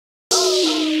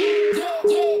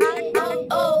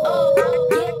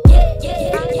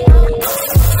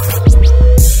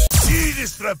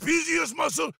trapezius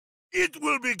muscle, it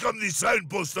will become the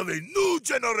signpost of a new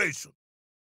generation.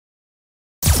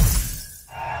 Through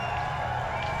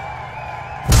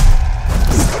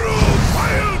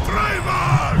pile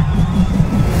driver!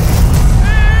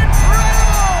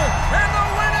 Incredible! And the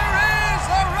winner is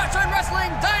the Russian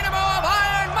Wrestling Dynamo of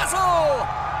Iron Muscle!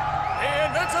 The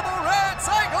Invincible Red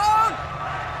Cyclone,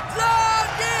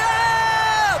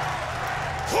 ZANGIEF!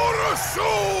 Horror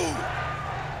show!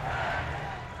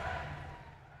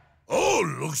 Oh,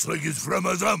 looks like it's from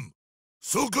Azam.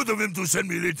 So good of him to send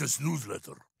me latest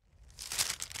newsletter.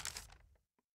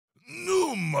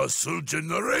 New muscle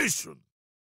generation.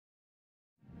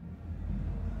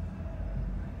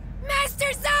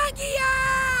 Master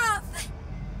Zangief!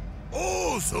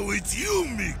 Oh, so it's you,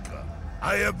 Mika.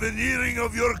 I have been hearing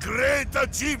of your great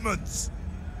achievements.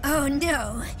 Oh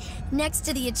no. Next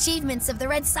to the achievements of the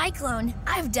Red Cyclone,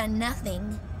 I've done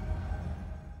nothing.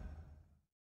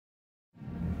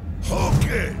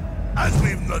 Okay, as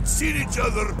we've not seen each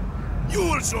other, you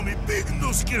will show me big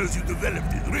new skills you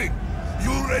developed in ring.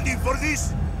 You ready for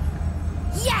this?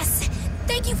 Yes!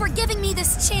 Thank you for giving me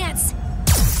this chance.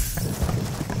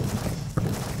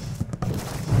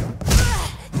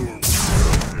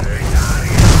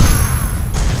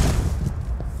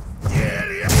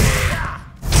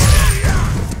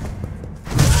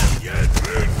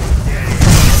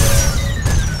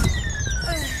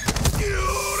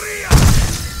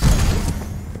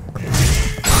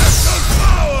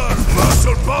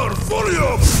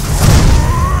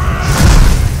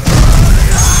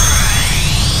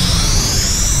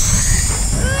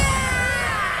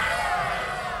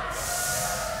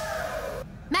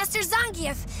 Master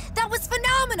Zangief, that was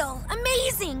phenomenal!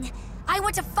 Amazing! I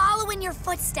want to follow in your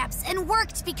footsteps and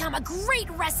work to become a great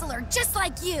wrestler just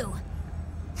like you.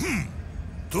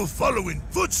 To follow in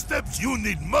footsteps, you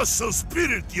need muscle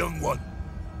spirit, young one.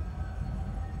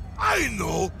 I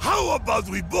know! How about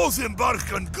we both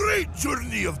embark on great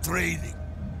journey of training?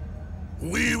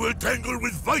 We will tangle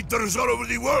with fighters all over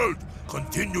the world,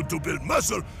 continue to build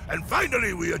muscle, and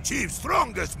finally we achieve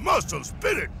strongest muscle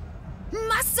spirit!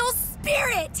 Muscle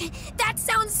spirit! That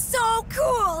sounds so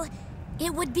cool!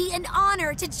 It would be an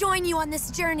honor to join you on this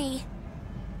journey.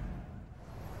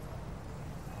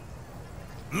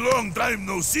 Long time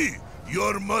no see.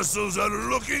 Your muscles are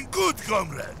looking good,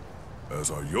 comrade.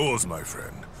 As are yours, my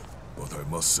friend. But I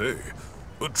must say,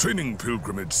 a training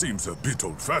pilgrimage seems a bit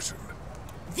old-fashioned.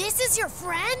 This is your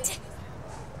friend?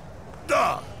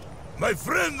 Da! My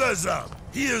friend Azam.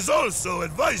 He is also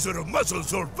advisor of Muscle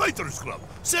Sword Fighters Club.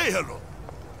 Say hello.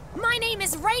 My name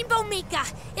is Rainbow Mika.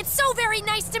 It's so very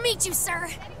nice to meet you, sir.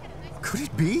 Could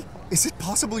it be? Is it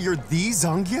possible you're the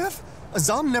Zangief?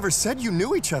 Azam never said you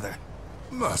knew each other.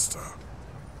 Master.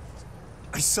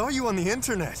 I saw you on the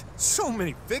internet. So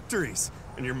many victories.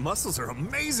 And your muscles are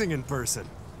amazing in person.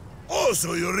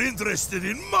 Also, you're interested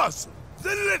in muscle.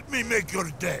 Then let me make your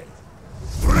day.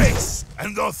 Brace,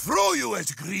 and I'll throw you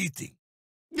as greeting.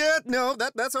 Yeah, no,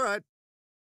 that's all right.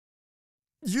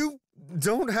 You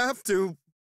don't have to.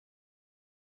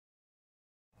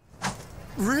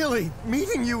 Really,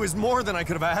 meeting you is more than I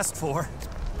could have asked for.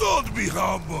 Don't be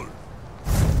humble.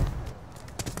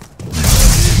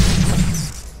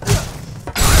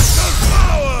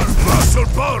 Muscle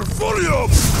power,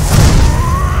 volume!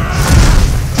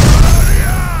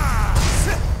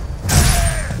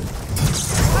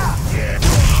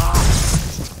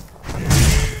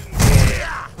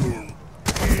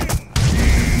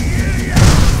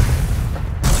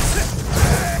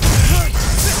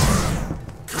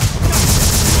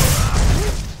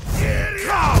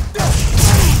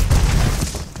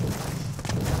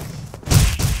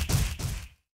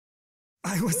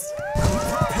 I was...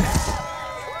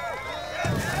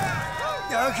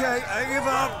 Okay, I give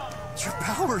up. Your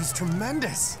power is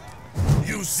tremendous.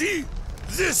 You see?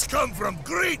 This comes from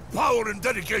great power and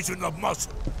dedication of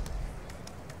muscle.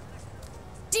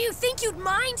 Do you think you'd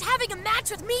mind having a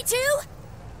match with me too?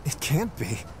 It can't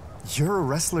be. You're a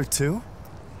wrestler too?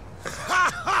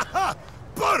 Ha ha ha!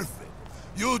 Perfect!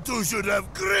 You two should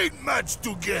have great match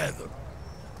together.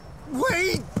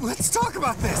 Wait! Let's talk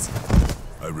about this!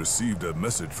 I received a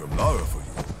message from Lara for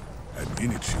you, and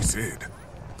in it she said,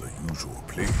 the usual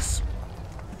place.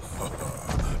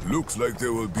 Looks like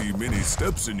there will be many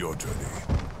steps in your journey.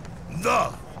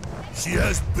 Nah, she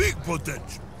has big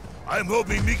potential. I'm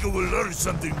hoping Mika will learn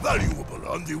something valuable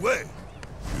on the way.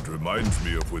 It reminds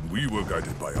me of when we were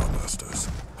guided by our masters,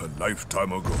 a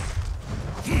lifetime ago.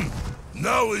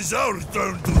 Now is our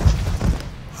turn to...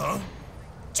 Huh?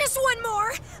 Just 1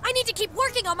 more! I need to keep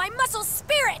working on my muscle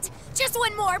spirit! Just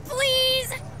 1 more,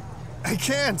 please! I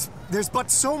can't. There's but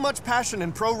so much passion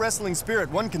and pro wrestling spirit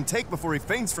one can take before he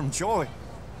faints from joy.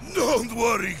 Don't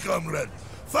worry, comrade.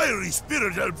 Fiery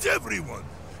spirit helps everyone.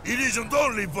 It isn't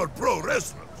only for pro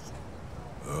wrestlers.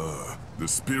 The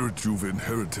spirit you've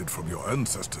inherited from your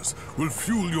ancestors will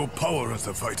fuel your power as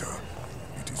a fighter.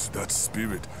 It is that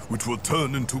spirit which will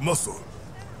turn into muscle.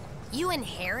 You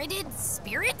inherited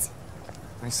spirit?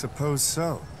 I suppose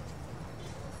so.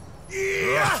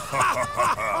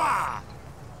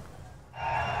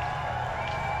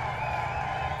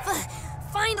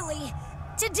 Finally!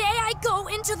 Today I go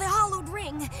into the hollowed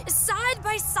ring, side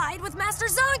by side with Master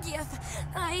Zangief.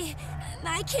 I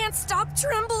can't stop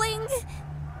trembling.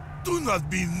 Do not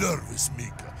be nervous,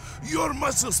 Mika. Your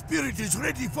muscle spirit is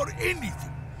ready for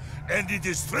anything. And it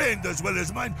is trained as well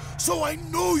as mine, so I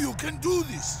know you can do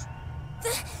this.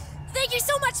 Thank you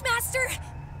so much, Master!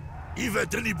 If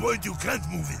at any point you can't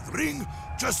move the ring,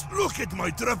 just look at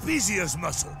my trapezius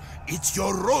muscle. It's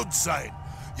your road sign.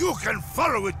 You can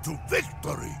follow it to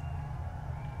victory.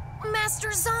 Master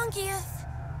Zangief.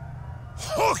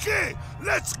 Okay,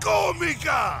 let's go,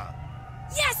 Mika!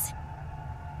 Yes!